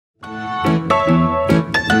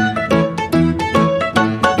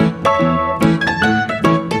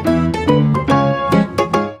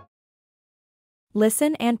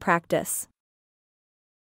Listen and practice.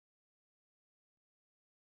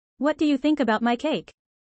 What do you think about my cake?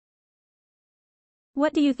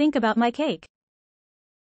 What do you think about my cake?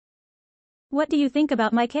 What do you think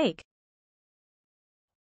about my cake?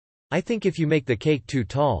 I think if you make the cake too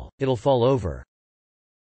tall, it'll fall over.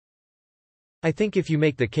 I think if you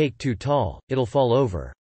make the cake too tall, it'll fall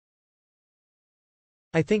over.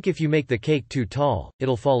 I think if you make the cake too tall,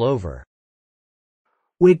 it'll fall over.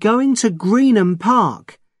 We're going to Greenham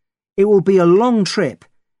Park. It will be a long trip,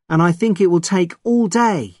 and I think it will take all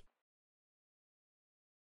day.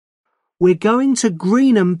 We're going to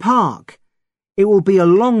Greenham Park. It will be a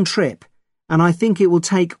long trip, and I think it will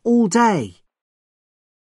take all day.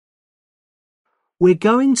 We're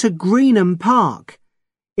going to Greenham Park.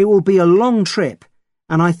 It will be a long trip,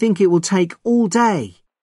 and I think it will take all day.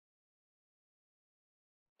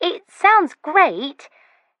 It sounds great.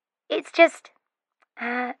 It's just,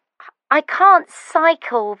 I can't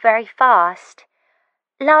cycle very fast.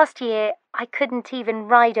 Last year, I couldn't even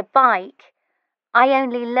ride a bike. I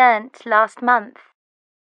only learnt last month.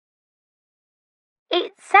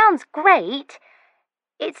 It sounds great.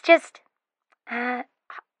 It's just,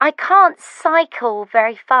 I can't cycle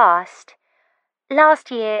very fast. Last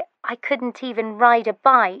year, I couldn't even ride a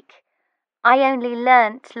bike. I only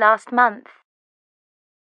learnt last month.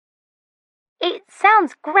 It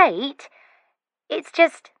sounds great. It's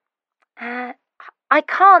just, I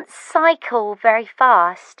can't cycle very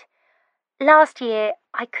fast. Last year,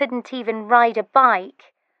 I couldn't even ride a bike.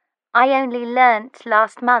 I only learnt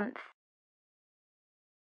last month.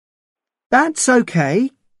 That's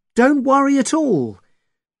okay. Don't worry at all.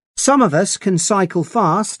 Some of us can cycle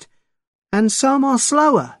fast, and some are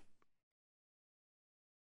slower.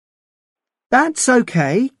 That's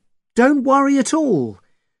okay. Don't worry at all.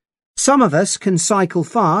 Some of us can cycle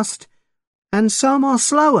fast, and some are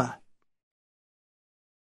slower.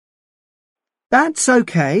 That's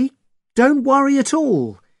okay. Don't worry at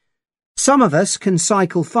all. Some of us can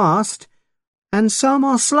cycle fast, and some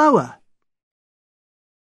are slower.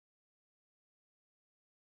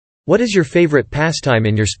 What is your favorite pastime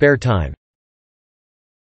in your spare time?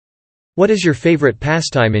 What is your favorite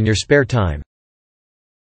pastime in your spare time?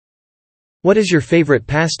 What is your favorite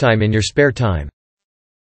pastime in your spare time?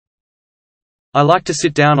 I like to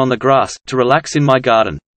sit down on the grass, to relax in my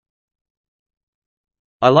garden.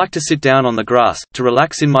 I like to sit down on the grass, to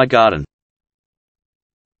relax in my garden.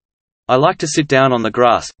 I like to sit down on the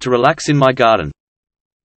grass, to relax in my garden.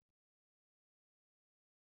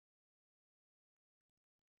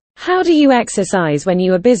 How do you exercise when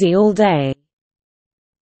you are busy all day?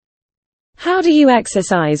 How do you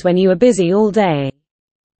exercise when you are busy all day?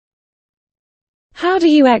 How do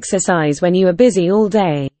you exercise when you are busy all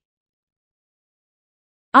day?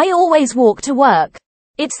 I always walk to work.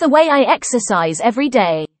 It's the way I exercise every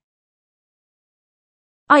day.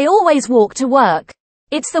 I always walk to work.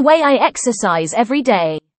 It's the way I exercise every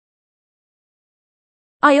day.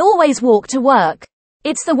 I always walk to work.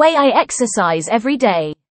 It's the way I exercise every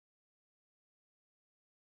day.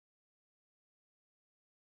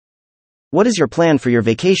 What is your plan for your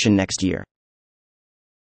vacation next year?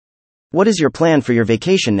 What is your plan for your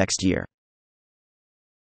vacation next year?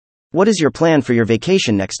 What is your plan for your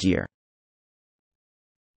vacation next year?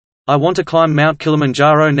 I want to climb Mount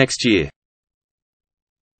Kilimanjaro next year.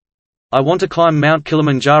 I want to climb Mount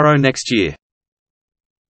Kilimanjaro next year.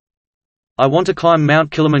 I want to climb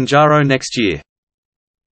Mount Kilimanjaro next year.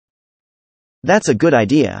 That's a good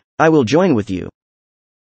idea. I will join with you.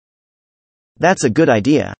 That's a good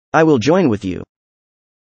idea. I will join with you.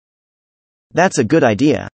 That's a good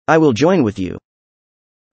idea. I will join with you.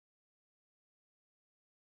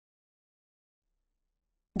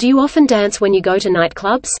 Do you often dance when you go to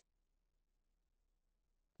nightclubs?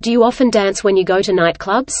 Do you often dance when you go to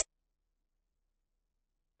nightclubs?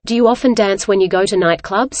 Do you often dance when you go to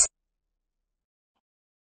nightclubs?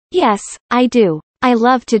 Yes, I do. I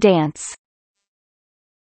love to dance.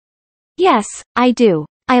 Yes, I do.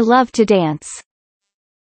 I love to dance.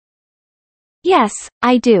 Yes,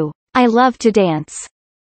 I do. I love to dance.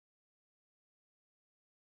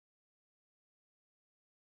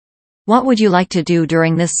 What would you like to do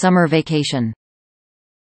during this summer vacation?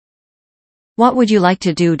 What would you like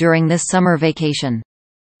to do during this summer vacation?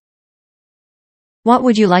 What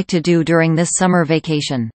would you like to do during this summer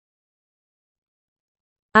vacation?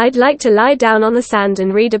 I'd like to lie down on the sand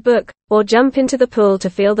and read a book, or jump into the pool to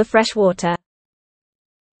feel the fresh water.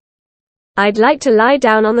 I'd like to lie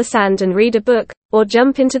down on the sand and read a book, or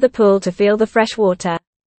jump into the pool to feel the fresh water.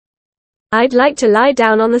 I'd like to lie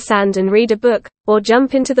down on the sand and read a book, or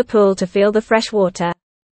jump into the pool to feel the fresh water.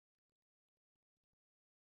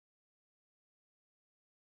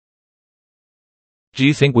 Do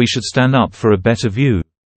you think we should stand up for a better view?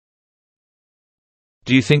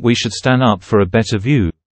 Do you think we should stand up for a better view?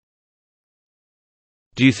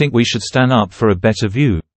 Do you think we should stand up for a better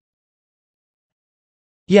view?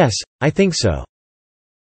 Yes, I think so.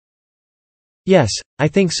 Yes, I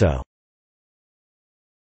think so.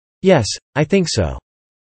 Yes, I think so.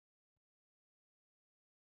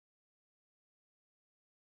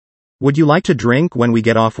 Would you like to drink when we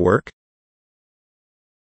get off work?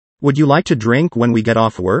 Would you like to drink when we get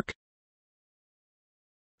off work?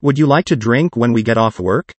 Would you like to drink when we get off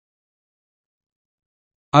work?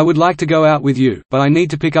 I would like to go out with you, but I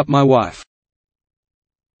need to pick up my wife.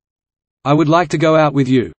 I would like to go out with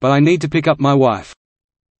you, but I need to pick up my wife.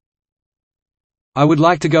 I would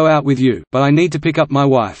like to go out with you, but I need to pick up my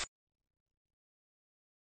wife.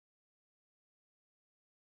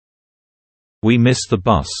 We missed the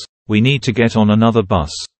bus. We need to get on another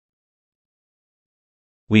bus.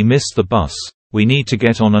 We missed the bus. We need to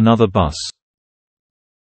get on another bus.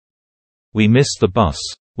 We missed the bus.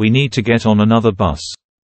 We need to get on another bus.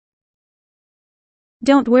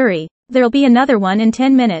 Don't worry, there'll be another one in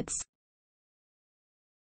 10 minutes.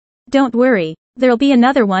 Don't worry, there'll be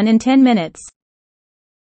another one in 10 minutes.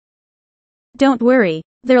 Don't worry,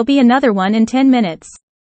 there'll be another one in 10 minutes.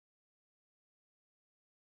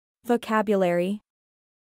 Vocabulary.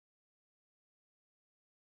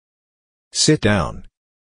 Sit down.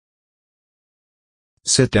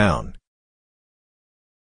 Sit down.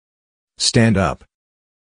 Stand up.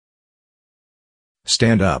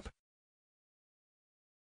 Stand up.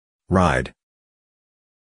 Ride.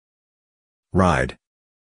 Ride.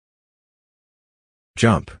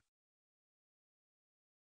 Jump.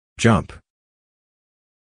 Jump.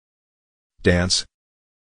 Dance.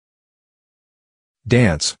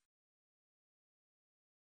 Dance.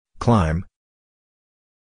 Climb.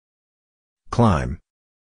 Climb.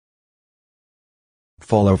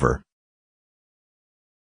 Fall over.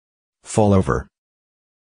 Fall over.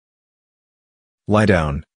 Lie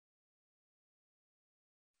down.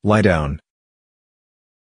 Lie down.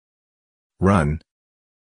 Run.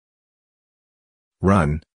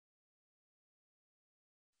 Run.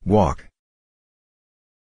 Walk.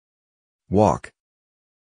 Walk.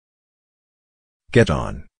 Get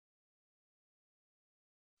on.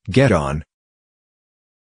 Get on.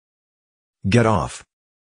 Get off.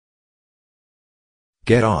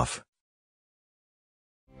 Get off.